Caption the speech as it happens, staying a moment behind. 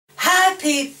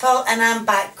people, and I'm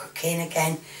back cooking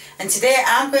again, and today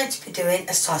I'm going to be doing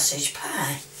a sausage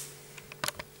pie.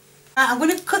 I'm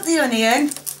going to cut the onion.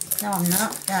 No, I'm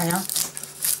not. There I am.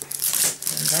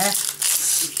 There.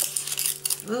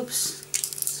 Oops,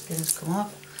 skin's come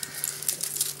off.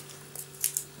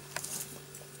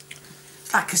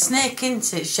 It's like a snake,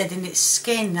 isn't it? Shedding its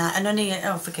skin, like an onion.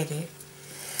 Oh, forget it.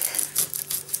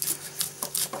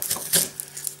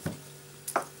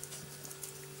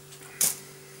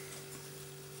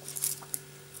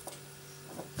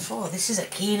 Oh, this is a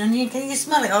keen onion. Can you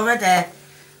smell it already?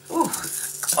 Ooh.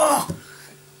 Oh,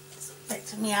 it's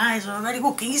affecting my eyes already.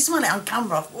 Oh, can you smell it on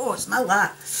camera? Oh, smell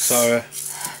that. Sorry.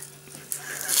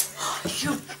 Oh,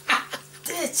 you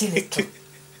dirty little.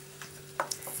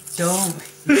 Don't.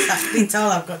 That's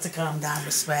all I've got to calm down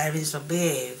with swearing, so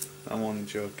behave. I'm only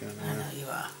joking. I know you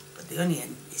are, but the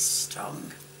onion is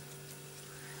strong.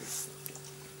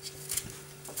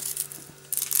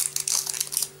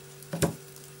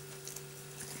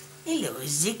 Hello,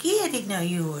 Ziggy. I didn't know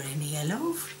you were in here,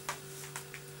 love.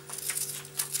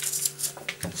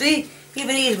 See,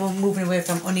 even he's moving away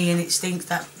from onion. It stinks.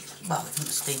 That, well, it doesn't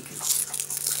stink.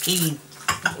 It's keen.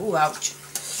 Oh, ouch.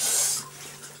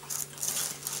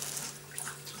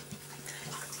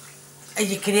 And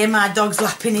you can hear my dog's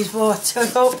lapping his water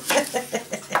up.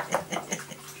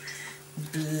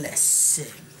 Bless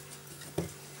him.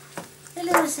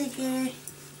 Hello, Ziggy.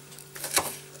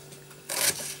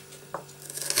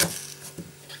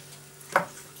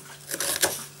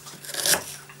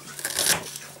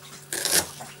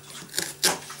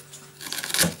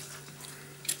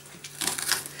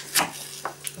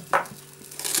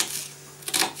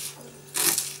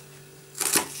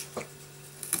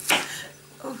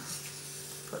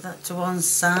 Put that to one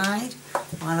side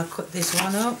while I cut this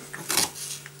one up.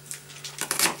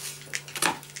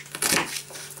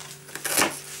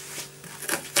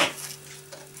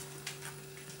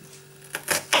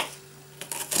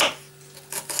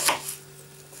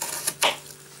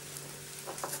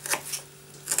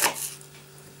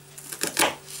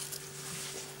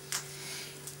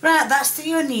 Right, that's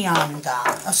the onion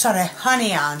done. Oh, sorry,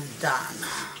 onion done.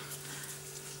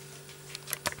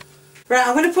 Right,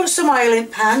 I'm going to put some oil in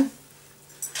the pan.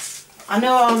 I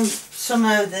know some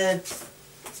of the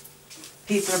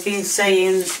people have been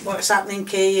saying what's happening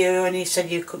to you, and he said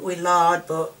you cook with lard,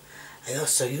 but I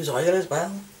also use oil as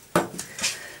well.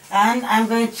 And I'm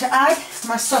going to add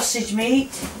my sausage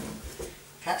meat.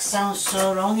 That sounds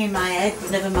so wrong in my head,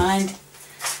 but never mind.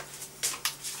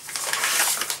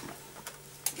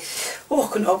 Oh, I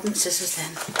couldn't open the scissors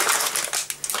then.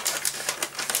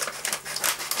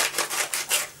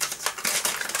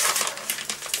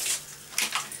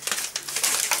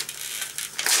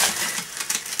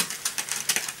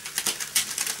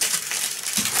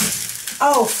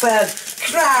 Oh, for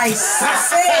Christ's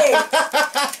sake!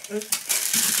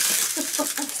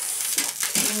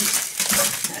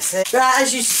 That's it. Right, as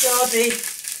you saw the...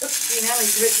 You know,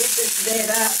 it's a bit different today,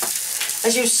 that.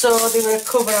 As you saw, there were a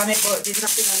cover on it, but there's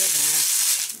nothing on it now.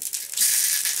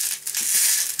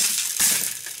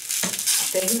 I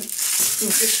think.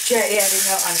 Just check, yeah, there's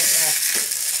not on it there.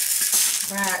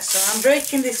 Right, so I'm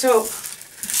breaking this up.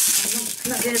 I'm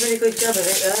not doing a very good job of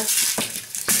it, though.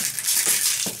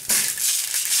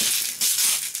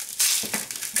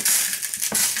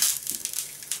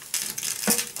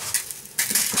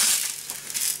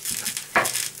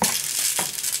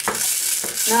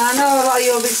 Now I know a lot of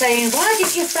you will be saying, why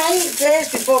did you fry it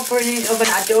first before putting it in the oven?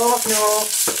 I don't know.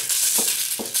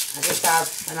 I just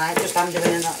have, and I just am doing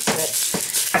it, that's it.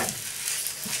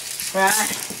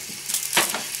 Right.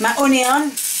 My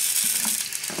onion.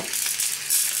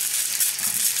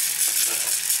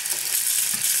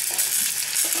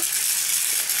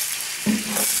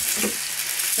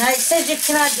 Now it says you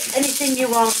can add anything you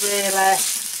want really.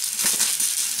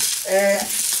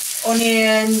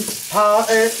 Onion,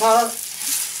 parsley,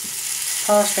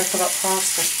 I forgot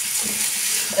parsley.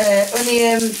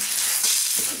 Onion,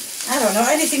 I don't know,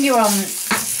 anything you want.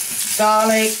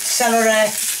 Garlic,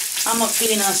 celery. I'm not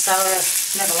keen on celery,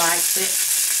 never liked it.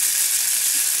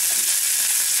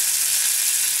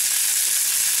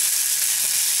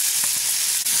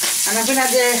 And I'm going to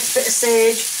add a bit of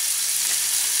sage.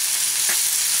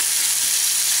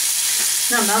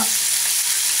 No, I'm not.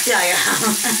 Yeah, I am.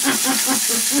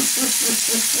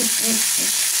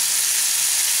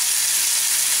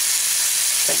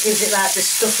 That gives it like the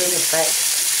stuffing effect.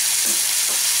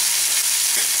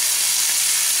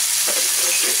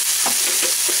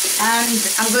 And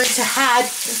I'm going to add,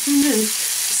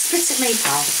 spit at me,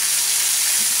 pal.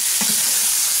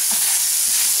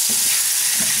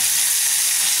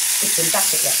 It's in back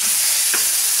again.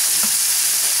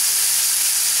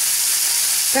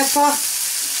 Pepper,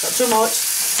 not too much.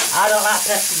 I don't like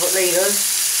pepper, but Lee does.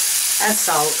 And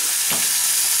salt.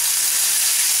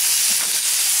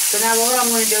 So now what I'm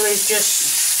going to do is just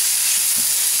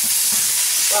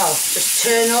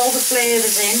turn all the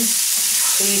flavours in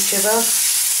to each other.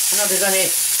 I know there's only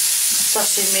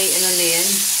sausage, meat and onion.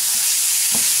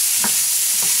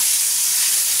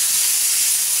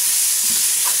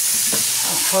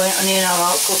 I'll put it onion all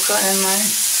out, cook it in there.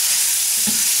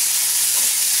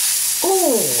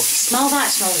 Oh, smells right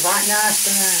nice,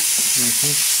 doesn't it?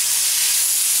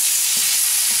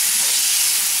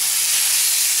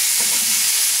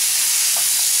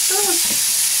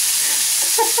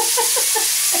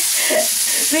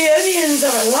 The onions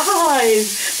are alive.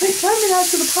 They're climbing out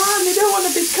of the pan. They don't want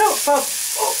to be cooked for.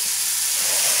 Oh.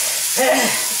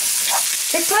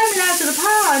 They're climbing out of the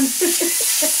pan.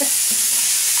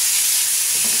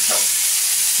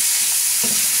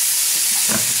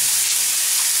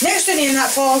 Next onion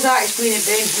that falls out is going to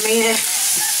be me.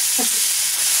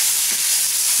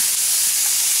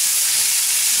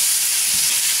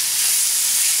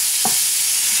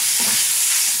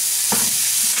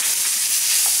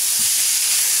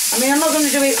 I mean, I'm not going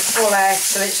to do it fully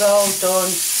till it's all done.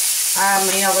 I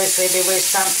mean, obviously, we will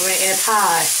sample it in a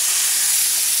pie.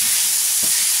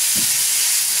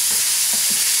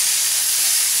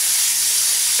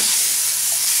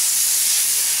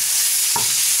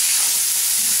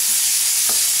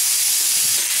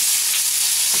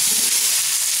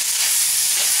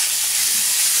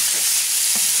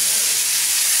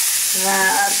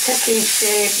 Right, I've taken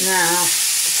shape now, I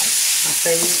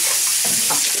think.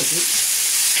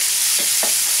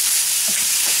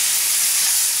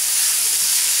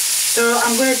 So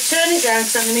I'm going to turn it down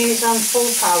because I mean it's on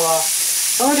full power.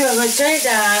 What I'm going to turn it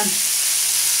down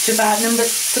to about number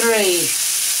 3. 3,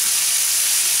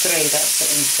 that's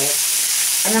it, isn't it?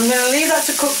 And I'm going to leave that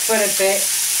to cook for a bit.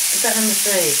 Is that number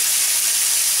 3?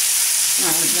 No,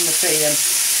 number 3 then.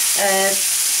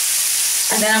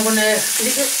 And then I'm going to, I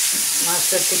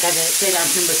think I did turn down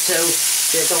to number 2,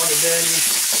 so I don't want it burning.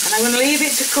 And I'm going to leave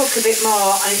it to cook a bit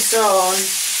more on its own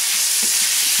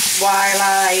while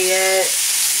I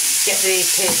get the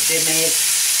pastry made.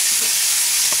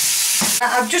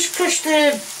 I've just crushed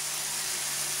the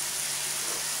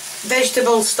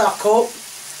vegetable stock up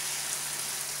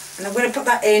and I'm going to put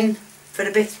that in for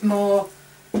a bit more.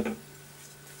 Come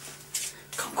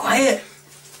quiet.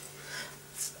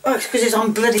 Oh, it's because it's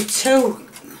on bloody 2.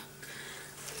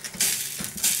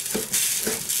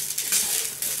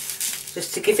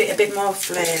 Just to give it a bit more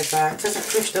flavour. It hasn't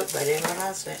crushed up very well,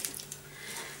 has it?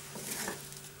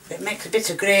 It makes a bit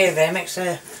of gravy, it makes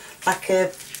a, like a,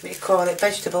 what do you call it,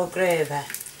 vegetable gravy. Right,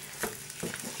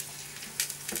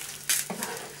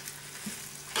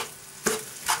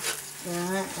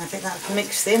 I think that's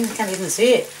mixed in, I can't even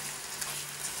see it.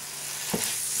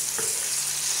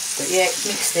 But yeah, it's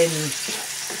mixed in.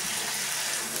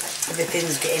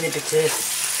 Everything's getting a bit of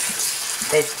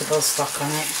vegetable stock on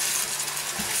it.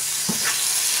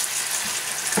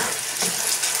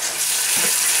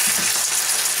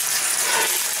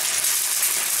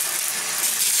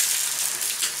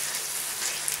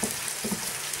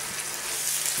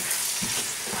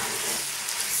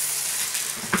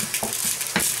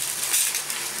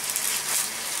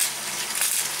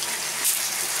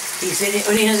 These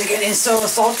onions are getting so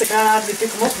salty, I can't hardly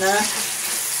pick them up now.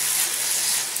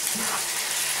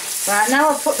 Right, now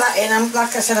I've put that in,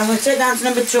 like I said, I'm going to take it down to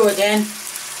number 2 again.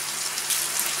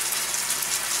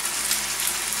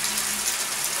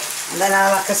 And then,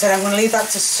 like I said, I'm going to leave that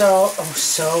to soak. Oh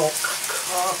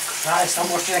Christ, I'm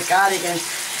washing a cardigan.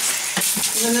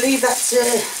 I'm going to leave that to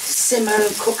simmer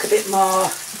and cook a bit more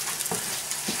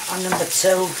on number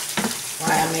 2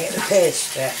 while I make the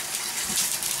pastry.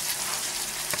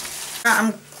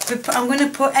 I'm going to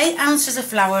put 8 ounces of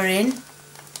flour in.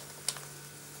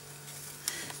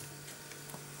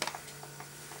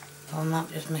 I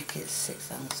might just make it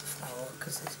 6 ounces of flour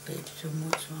because it's a bit too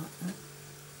much, right?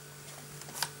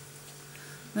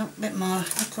 No, a bit more,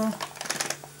 that's all.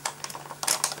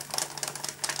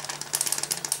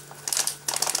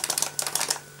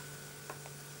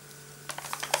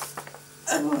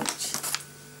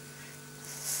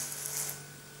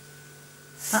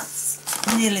 That's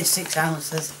nearly 6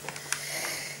 ounces.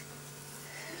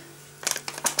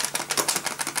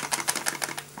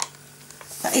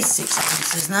 That is 6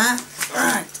 ounces now.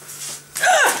 Right.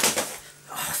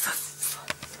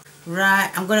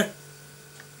 Right, I'm going to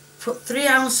put 3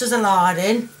 ounces of lard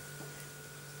in.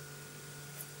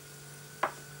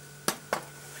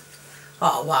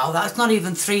 Oh wow, that's not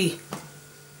even 3.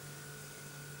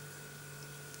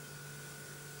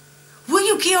 Will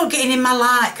you get You're getting in my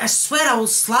like. I swear I will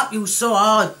slap you so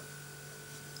hard.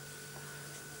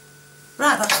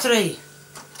 Right, that's 3.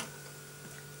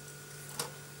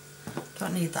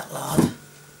 Don't need that lard.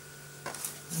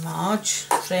 Marge,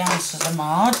 3 ounces of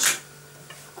marge.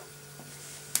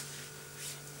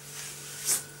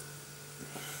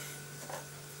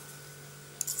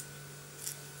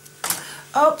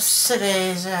 Oops, it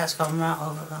is. It's gone right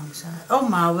over the wrong side. Oh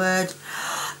my word.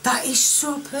 That is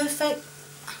so perfect.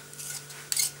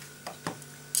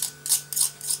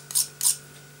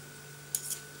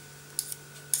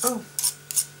 Oh.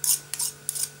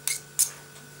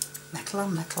 Metal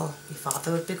on metal. Your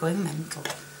father would be going mental.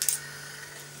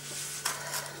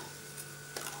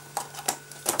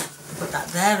 Put that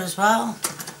there as well.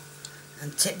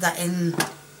 And tip that in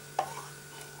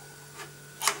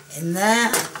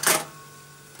there.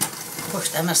 Push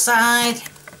them aside,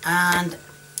 and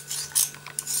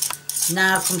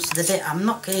now comes to the bit I'm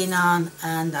not keen on,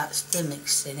 and that's the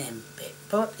mixing in bit,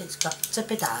 but it's got to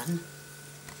be done.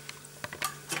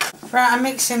 Right, I'm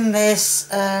mixing this.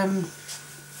 I don't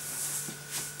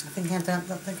think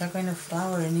I've got enough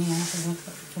flour in here. I think I've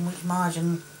got too much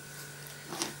margin.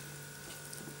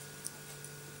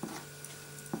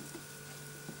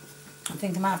 I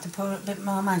think I might have to put a bit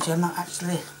more margin. I'm not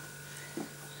actually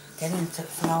getting into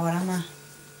flour, am I?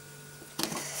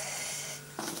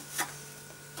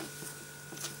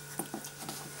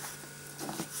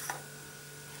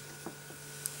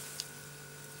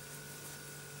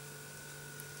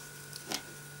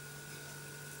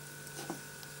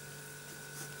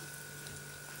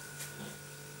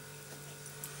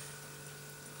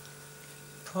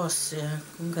 Of course, yeah,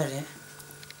 I can get it.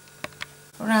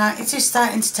 Right, it is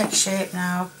starting to take shape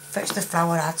now. Fetch the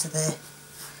flour out of the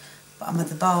bottom of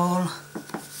the bowl.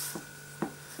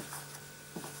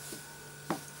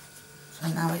 So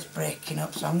now it's breaking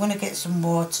up, so I'm going to get some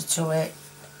water to it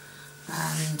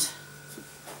and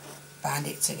bind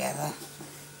it together.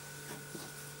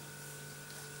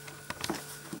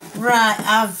 Right,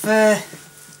 I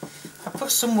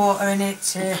put some water in it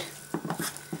to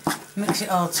mix it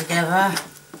all together,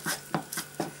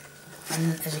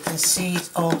 and as you can see it's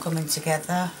all coming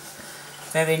together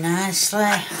very nicely.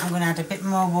 I'm going to add a bit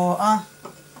more water.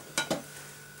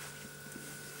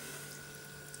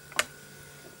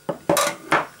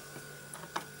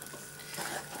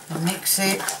 And mix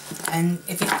it, and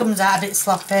if it comes out a bit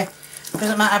sloppy, it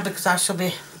doesn't matter because I shall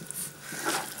be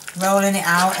rolling it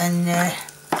out and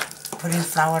putting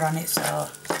flour on it. So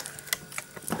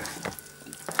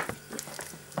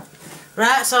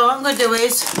right, so what I'm going to do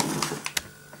is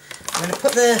I'm going to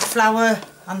put the flour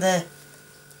on the...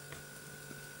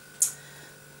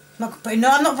 I'm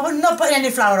not putting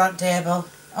any flour on the table.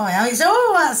 Oh yeah,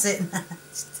 oh that's it.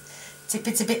 Tip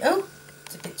it a bit, oh,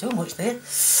 it's a bit too much there.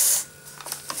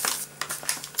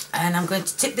 And I'm going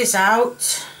to tip this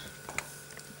out.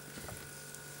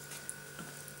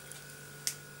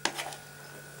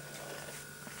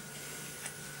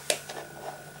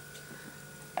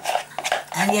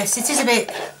 And yes, it is a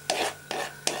bit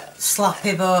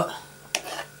sloppy, but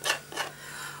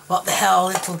what the hell,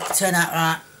 it'll turn out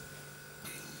right.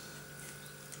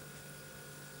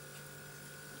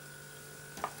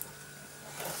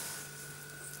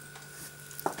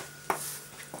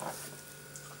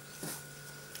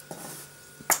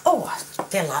 Oh, I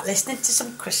feel like listening to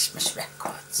some Christmas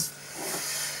records.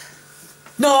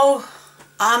 No,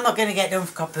 I'm not going to get done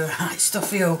for copyright stuff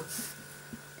for you.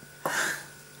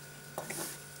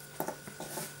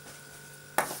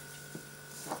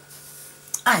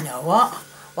 I know what,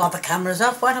 while the camera's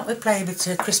off, why don't we play a bit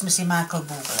of Christmassy Michael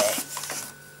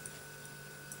Bublé?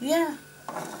 Yeah.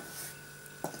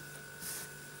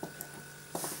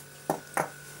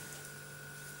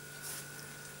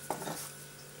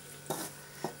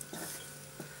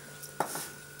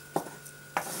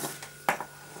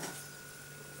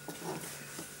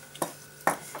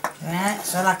 Right,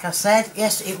 so like I said,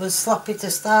 yes, it was sloppy to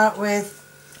start with.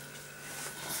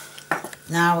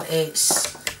 Now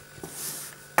it's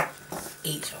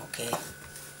okay.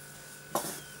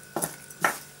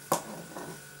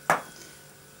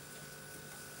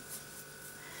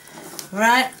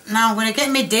 Right, now I'm going to get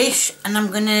my dish, and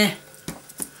I'm going to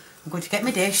get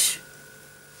my dish.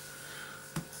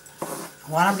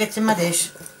 While I'm getting my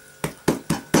dish,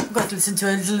 I'm going to listen to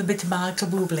a little bit of Michael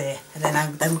Bublé, and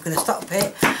then we're going to stop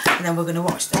it, and then we're going to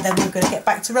watch it, and then we're going to get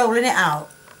back to rolling it out.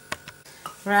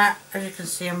 Right, as you can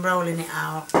see, I'm rolling it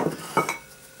out.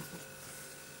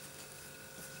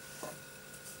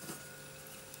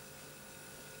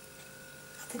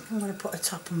 I think I'm going to put a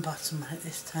top and bottom on it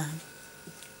this time.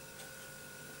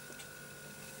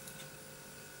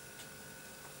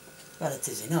 Well, it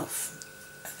is enough,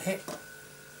 I it.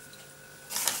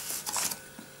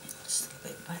 Just a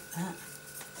bit like that.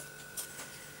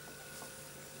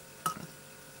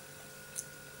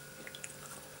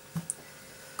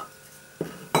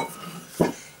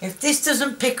 If this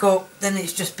doesn't pick up, then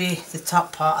it's just be the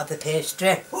top part of the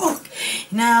pastry. Ooh.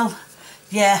 Now,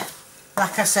 yeah,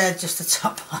 like I said, just the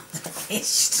top part of the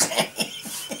pastry.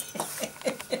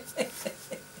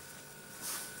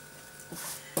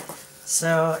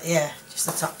 So, yeah, just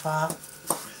the top part.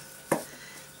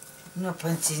 No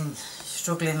point in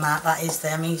struggling like that, is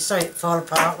there? I mean, you saw it fall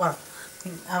apart. Well, I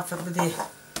think half of the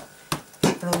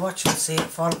people who watch will see it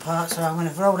fall apart, so I'm going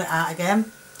to roll it out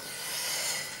again.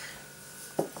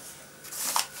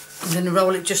 I'm going to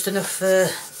roll it just enough for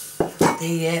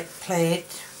the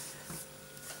plate,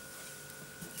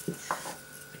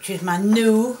 which is my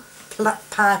new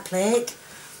pie plate,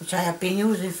 which I have been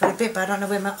using for a bit, but I don't know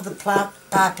where my other pie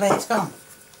plate's gone.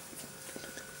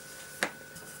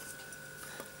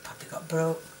 Probably got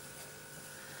broke.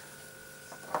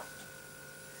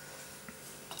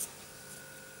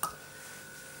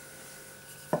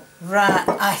 Right,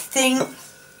 I think,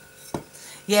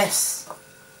 yes,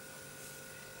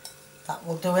 that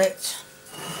will do it.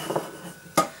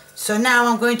 So now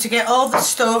I'm going to get all the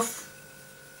stuff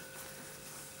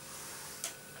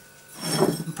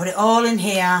and put it all in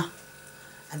here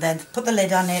and then put the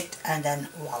lid on it and then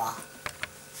voila.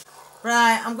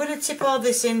 Right, I'm going to tip all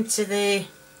this into the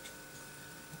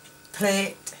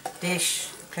plate dish.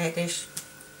 There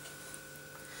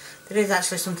is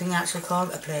actually something actually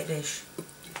called a plate dish.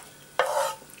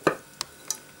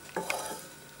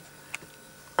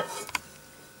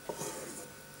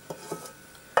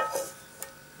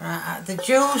 Right, the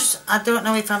juice, I don't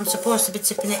know if I'm supposed to be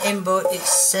tipping it in, but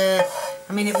it's, I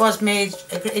mean, it was made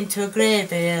into a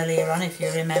gravy earlier on, if you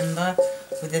remember,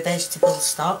 with the vegetable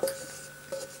stock.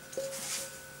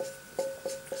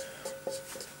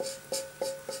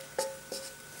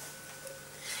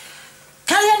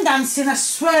 Carry on dancing, I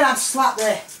swear I'd slap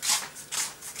there.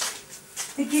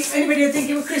 Anybody would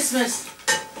think it was Christmas?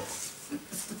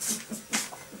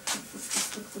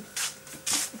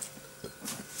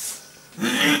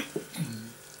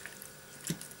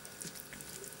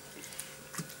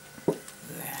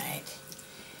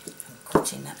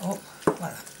 Cutting that up.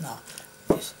 Well, no.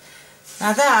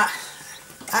 Now that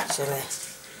actually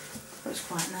looks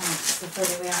quite nice. The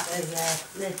very way out the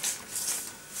lid.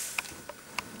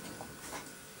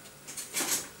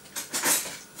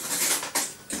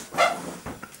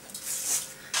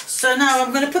 So now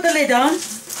I'm going to put the lid on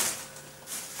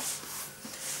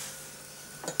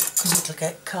because it'll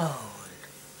get cold.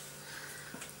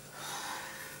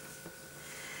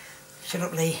 Shut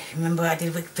up, Lee. Remember what I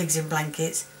did with pigs in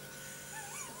blankets?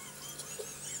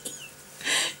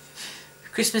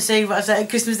 Christmas Eve, what I said,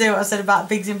 Christmas Day, what I said about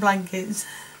pigs in blankets.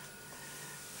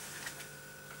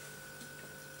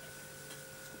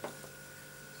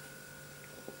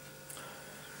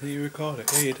 Did you record it?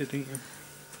 Yeah, you did, didn't you?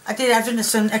 I did. I've done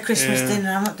a Christmas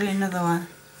dinner. I'm not doing another one.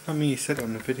 I mean, you said it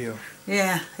on the video.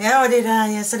 Yeah. Yeah, I did. Yeah,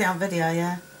 I said it on video,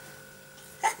 yeah.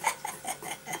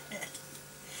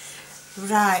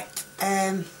 Right.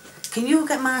 Can you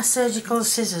get my surgical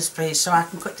scissors, please, so I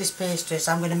can cut this pastry?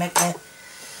 So I'm going to make a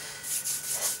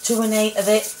 2 and 8 of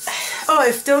it. Oh,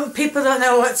 if people don't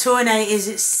know what 2 and 8 is,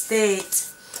 it's state.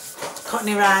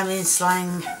 Cockney rhyming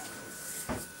slang.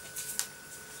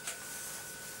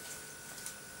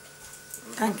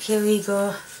 Thank you,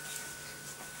 Ego.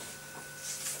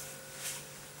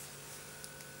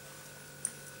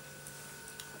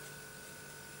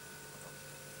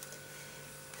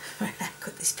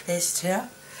 Cut this pastry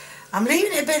up. I'm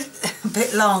leaving it a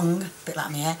bit long, a bit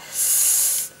like my hair.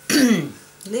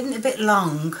 Leaving it a bit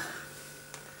long.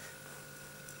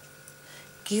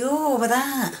 Get over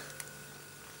that.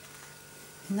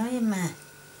 Annoying me.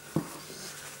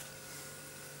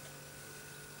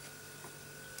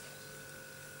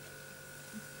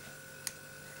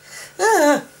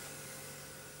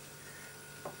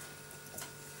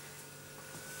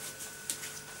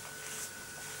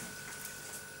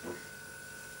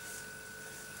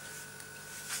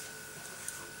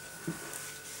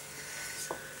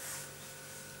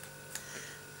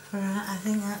 Right, I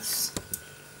think that's,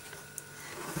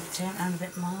 turn it on a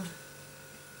bit more.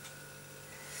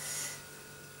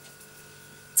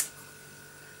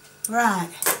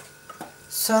 Right,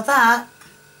 so that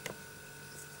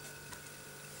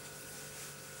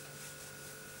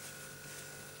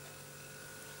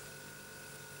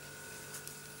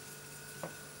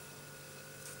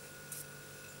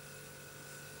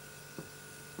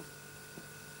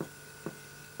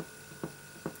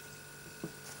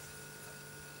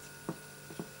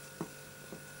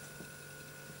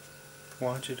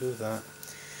Why'd you do that?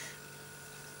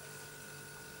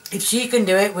 If she can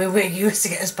do it, we're used to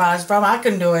get as pies from. I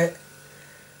can do it.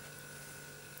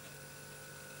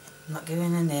 I'm not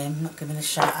giving a name, I'm not giving a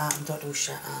shout out, I don't do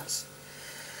shout outs.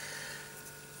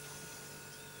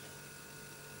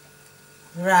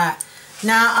 Right,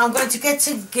 now I'm going to get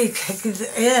to I'm going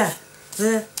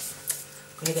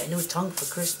to get a new tongue for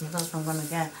Christmas, that's what I'm going to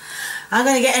get. I'm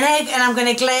going to get an egg and I'm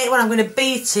going to glaze, well I'm going to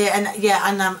beat it, and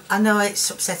yeah, and I know it's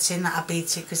upsetting that I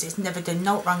beat it because it's never done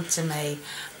no wrong to me,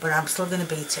 but I'm still going to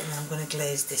beat it and I'm going to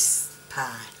glaze this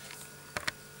pie.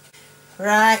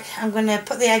 Right, I'm going to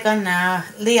put the egg on now.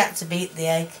 Lee had to beat the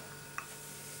egg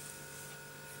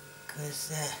because it's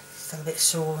still a bit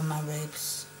sore on my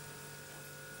ribs.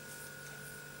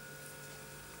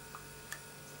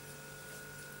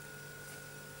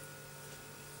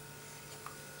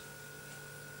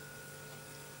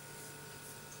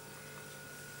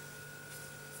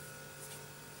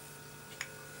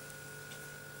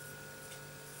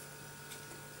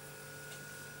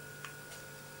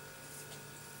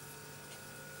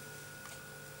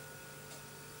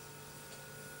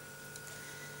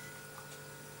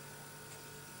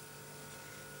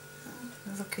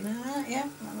 Looking at that, yeah,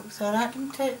 that looks alright,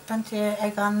 doesn't it? Plenty of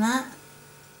egg on that.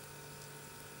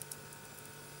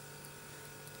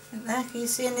 There, can you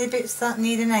see any bits that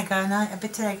need an egg on it? A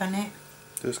bit of egg on it.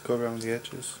 Just go around the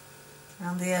edges.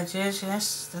 Around the edges,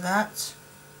 yes, to that.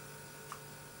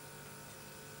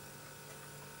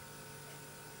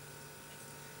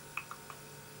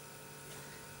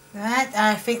 Right,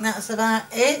 I think that's about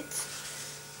it.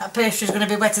 That pastry's going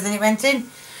to be wetter than it went in.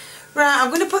 Right, I'm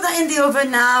going to put that in the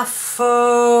oven now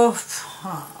for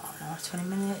 20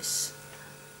 minutes.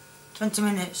 20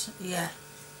 minutes, yeah.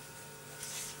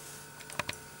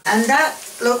 And that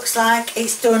looks like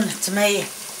it's done to me.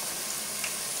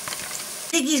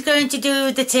 Ziggy's going to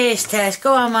do the taste test.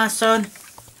 Go on, my son.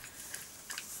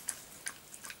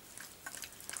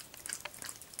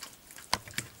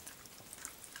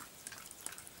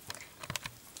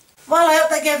 Well, I hope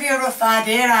that gave you a rough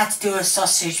idea how to do a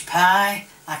sausage pie.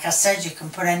 Like I said, you can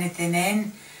put anything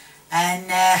in,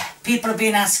 and people have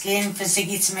been asking for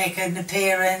Ziggy to make an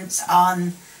appearance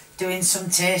on doing some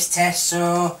taste tests,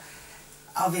 so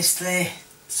obviously,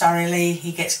 sorry Lee,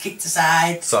 he gets kicked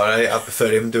aside. Sorry, I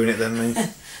prefer him doing it than me.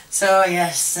 So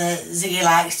yes, Ziggy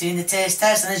likes doing the taste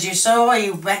test, and as you saw,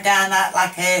 he went down that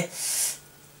like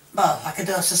a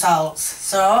dose of salt.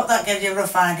 So I hope that gave you a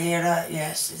rough idea.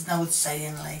 Yes, there's no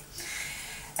saying, Lee.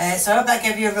 So I hope that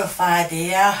gave you a rough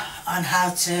idea on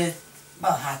how to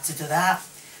do that.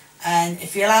 And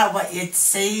if you like what you'd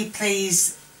see,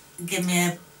 please give me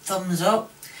a thumbs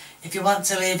up. If you want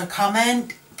to leave a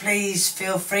comment, please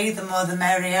feel free, the more the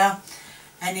merrier.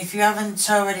 And if you haven't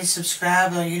already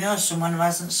subscribed, or you know someone who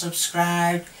hasn't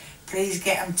subscribed, please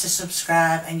get them to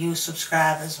subscribe, and you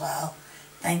subscribe as well.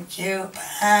 Thank you.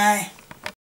 Bye.